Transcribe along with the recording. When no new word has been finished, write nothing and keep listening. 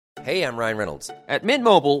Hey, I'm Ryan Reynolds. At Mint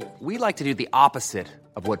Mobile, we like to do the opposite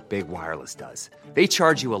of what Big Wireless does. They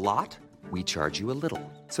charge you a lot, we charge you a little.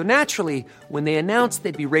 So naturally, when they announced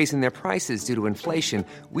they'd be raising their prices due to inflation,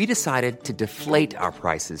 we decided to deflate our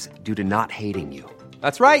prices due to not hating you.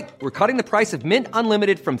 That's right. We're cutting the price of Mint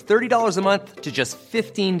Unlimited from $30 a month to just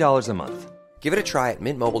 $15 a month. Give it a try at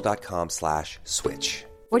mintmobile.com/switch.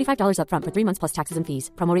 $45 up front for 3 months plus taxes and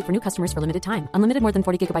fees. Promo rate for new customers for limited time. Unlimited more than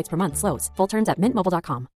 40 gigabytes per month. Slows full terms at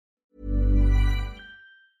mintmobile.com.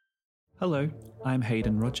 Hello, I'm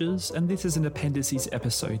Hayden Rogers, and this is an appendices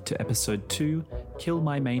episode to episode 2, Kill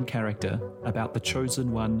My Main Character, about the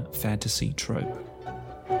Chosen One fantasy trope.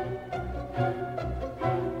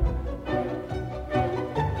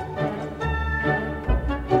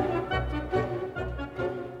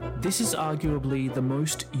 This is arguably the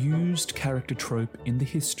most used character trope in the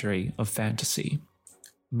history of fantasy.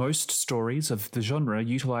 Most stories of the genre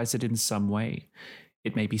utilize it in some way.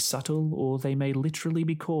 It may be subtle, or they may literally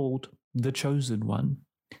be called the Chosen One.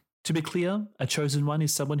 To be clear, a Chosen One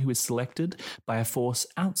is someone who is selected by a force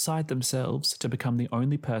outside themselves to become the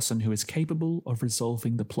only person who is capable of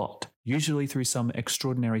resolving the plot, usually through some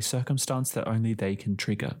extraordinary circumstance that only they can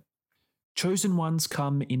trigger. Chosen Ones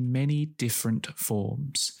come in many different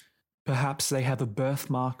forms. Perhaps they have a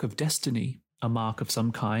birthmark of destiny, a mark of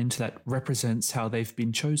some kind that represents how they've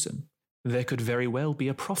been chosen. There could very well be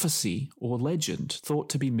a prophecy or legend thought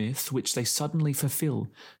to be myth which they suddenly fulfill,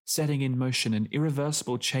 setting in motion an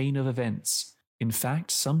irreversible chain of events. In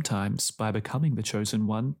fact, sometimes, by becoming the Chosen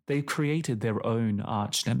One, they've created their own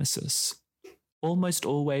arch-nemesis. Almost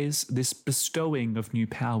always, this bestowing of new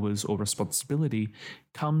powers or responsibility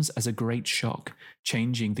comes as a great shock,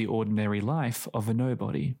 changing the ordinary life of a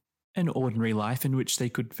nobody. An ordinary life in which they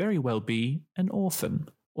could very well be an orphan,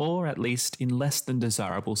 or at least in less than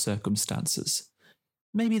desirable circumstances.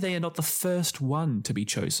 Maybe they are not the first one to be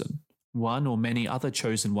chosen. One or many other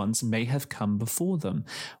chosen ones may have come before them,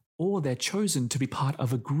 or they're chosen to be part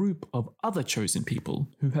of a group of other chosen people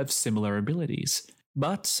who have similar abilities.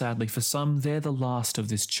 But sadly for some, they're the last of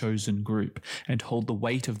this chosen group and hold the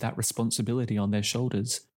weight of that responsibility on their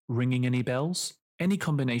shoulders. Ringing any bells? Any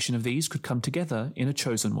combination of these could come together in a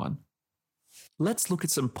Chosen One. Let's look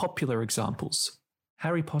at some popular examples.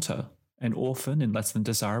 Harry Potter, an orphan in less than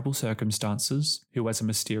desirable circumstances, who has a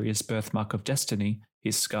mysterious birthmark of destiny,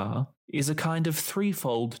 his scar, is a kind of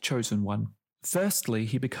threefold Chosen One. Firstly,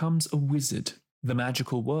 he becomes a wizard. The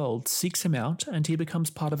magical world seeks him out and he becomes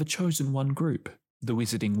part of a Chosen One group, the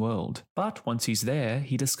Wizarding World. But once he's there,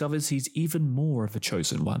 he discovers he's even more of a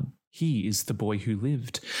Chosen One. He is the boy who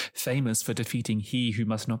lived, famous for defeating he who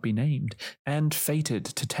must not be named, and fated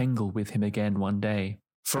to tangle with him again one day.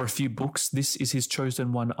 For a few books, this is his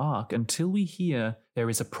Chosen One arc until we hear there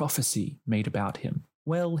is a prophecy made about him.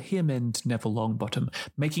 Well, him and Neville Longbottom,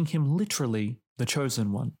 making him literally the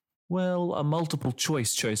Chosen One. Well, a multiple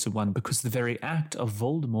choice Chosen One because the very act of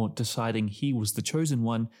Voldemort deciding he was the Chosen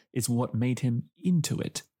One is what made him into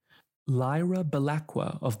it. Lyra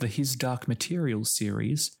Belacqua of the His Dark Materials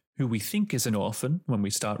series, who we think is an orphan when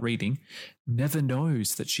we start reading, never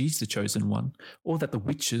knows that she's the Chosen One, or that the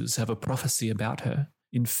witches have a prophecy about her.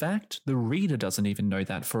 In fact, the reader doesn't even know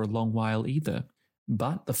that for a long while either.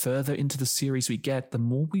 But the further into the series we get, the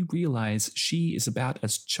more we realize she is about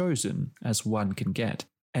as chosen as one can get.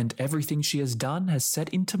 And everything she has done has set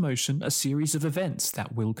into motion a series of events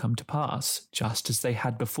that will come to pass, just as they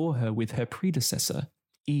had before her with her predecessor,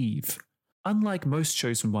 Eve. Unlike most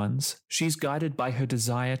Chosen Ones, she's guided by her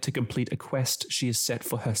desire to complete a quest she has set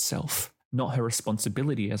for herself, not her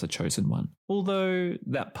responsibility as a Chosen One, although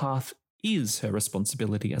that path is her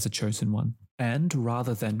responsibility as a Chosen One. And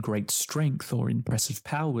rather than great strength or impressive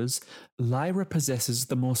powers, Lyra possesses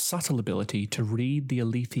the more subtle ability to read the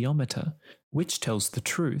alethiometer, which tells the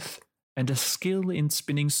truth, and a skill in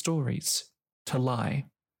spinning stories, to lie.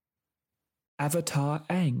 Avatar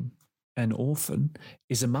Aang, an orphan,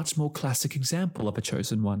 is a much more classic example of a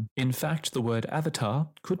Chosen One. In fact, the word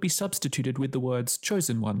avatar could be substituted with the words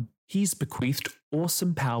Chosen One. He's bequeathed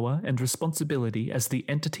awesome power and responsibility as the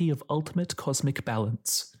entity of ultimate cosmic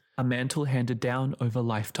balance, a mantle handed down over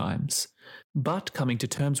lifetimes. But coming to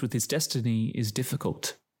terms with his destiny is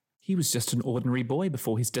difficult. He was just an ordinary boy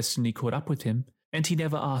before his destiny caught up with him, and he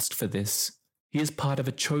never asked for this. He is part of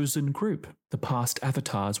a chosen group, the past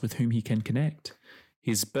avatars with whom he can connect.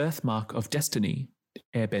 His birthmark of destiny,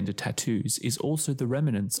 airbender tattoos, is also the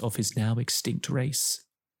remnants of his now extinct race.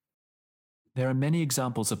 There are many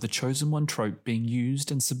examples of the Chosen One trope being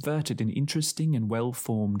used and subverted in interesting and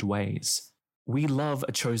well-formed ways. We love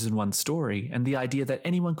a Chosen One story and the idea that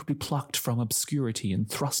anyone could be plucked from obscurity and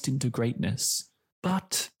thrust into greatness.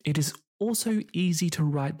 But it is also easy to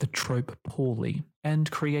write the trope poorly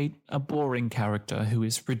and create a boring character who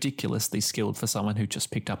is ridiculously skilled for someone who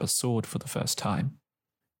just picked up a sword for the first time.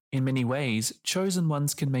 In many ways, chosen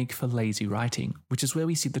ones can make for lazy writing, which is where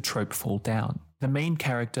we see the trope fall down. The main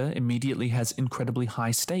character immediately has incredibly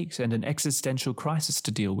high stakes and an existential crisis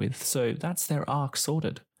to deal with, so that's their arc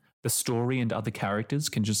sorted. The story and other characters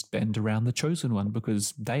can just bend around the chosen one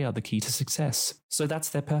because they are the key to success, so that's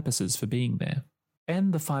their purposes for being there.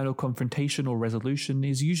 And the final confrontation or resolution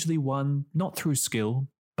is usually won not through skill,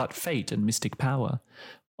 but fate and mystic power,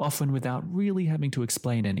 often without really having to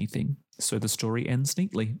explain anything, so the story ends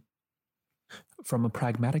neatly. From a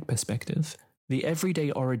pragmatic perspective, the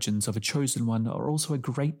everyday origins of a chosen one are also a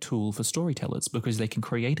great tool for storytellers because they can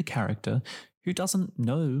create a character who doesn't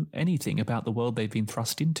know anything about the world they've been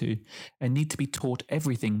thrust into and need to be taught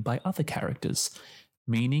everything by other characters,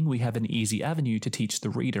 meaning we have an easy avenue to teach the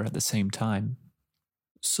reader at the same time.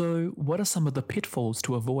 So, what are some of the pitfalls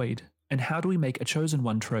to avoid, and how do we make a chosen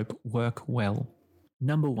one trope work well?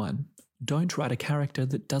 Number 1, don't write a character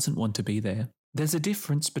that doesn't want to be there. There's a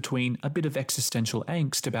difference between a bit of existential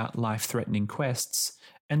angst about life-threatening quests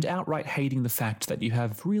and outright hating the fact that you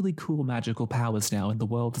have really cool magical powers now and the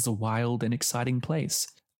world is a wild and exciting place.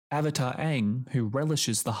 Avatar Aang, who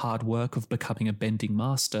relishes the hard work of becoming a bending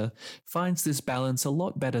master, finds this balance a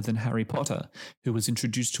lot better than Harry Potter, who was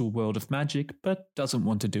introduced to a world of magic but doesn't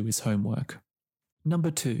want to do his homework.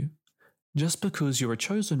 Number 2, just because you're a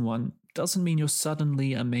chosen one doesn't mean you're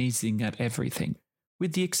suddenly amazing at everything.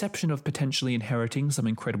 With the exception of potentially inheriting some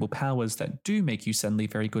incredible powers that do make you suddenly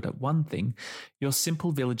very good at one thing, your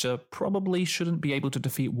simple villager probably shouldn't be able to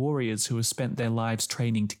defeat warriors who have spent their lives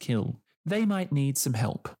training to kill. They might need some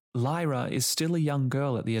help. Lyra is still a young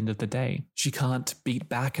girl at the end of the day. She can't beat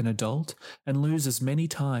back an adult and loses many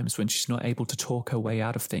times when she's not able to talk her way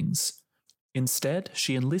out of things. Instead,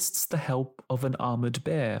 she enlists the help of an armored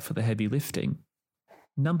bear for the heavy lifting.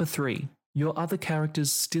 Number 3. Your other characters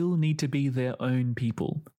still need to be their own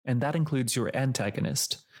people, and that includes your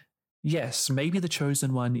antagonist. Yes, maybe the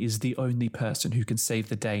chosen one is the only person who can save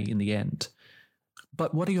the day in the end.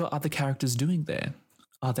 But what are your other characters doing there?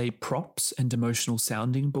 Are they props and emotional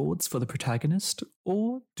sounding boards for the protagonist,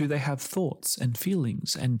 or do they have thoughts and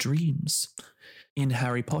feelings and dreams? In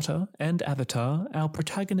Harry Potter and Avatar, our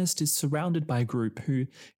protagonist is surrounded by a group who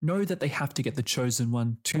know that they have to get the chosen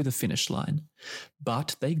one to the finish line,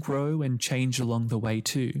 but they grow and change along the way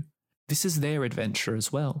too. This is their adventure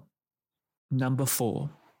as well. Number 4.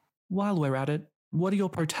 While we're at it, what are your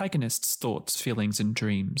protagonist's thoughts, feelings, and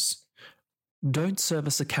dreams? Don't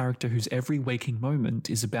service a character whose every waking moment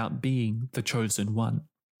is about being the chosen one.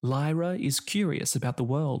 Lyra is curious about the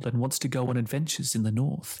world and wants to go on adventures in the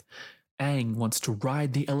north. Aang wants to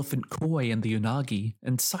ride the elephant koi and the unagi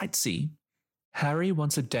and sightsee. Harry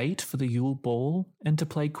wants a date for the Yule Ball and to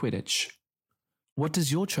play Quidditch. What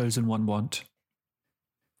does your chosen one want?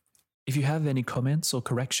 If you have any comments or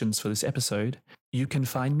corrections for this episode, you can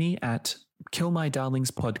find me at Kill My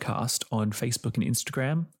Darlings Podcast on Facebook and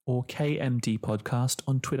Instagram, or KMD Podcast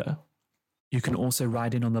on Twitter. You can also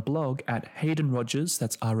write in on the blog at Hayden Rogers,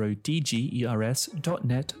 that's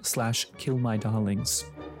rodgers.net/killmydarlings.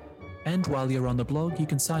 And while you're on the blog, you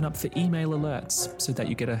can sign up for email alerts so that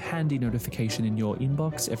you get a handy notification in your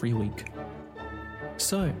inbox every week.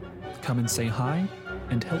 So, come and say hi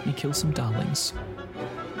and help me kill some darlings.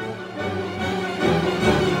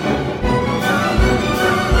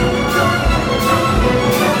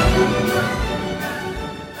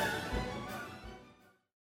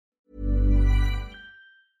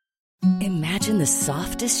 Imagine the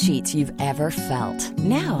softest sheets you've ever felt.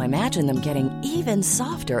 Now imagine them getting even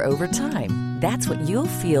softer over time. That's what you'll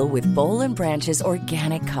feel with Boll & Branch's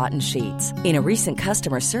organic cotton sheets. In a recent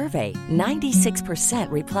customer survey,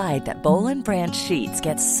 96% replied that Boll & Branch sheets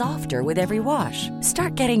get softer with every wash.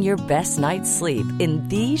 Start getting your best night's sleep in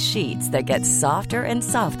these sheets that get softer and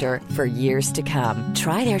softer for years to come.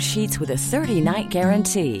 Try their sheets with a 30-night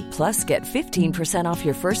guarantee. Plus, get 15% off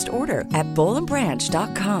your first order at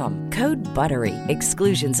bollandbranch.com. Code BUTTERY.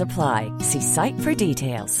 Exclusions apply. See site for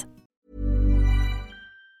details.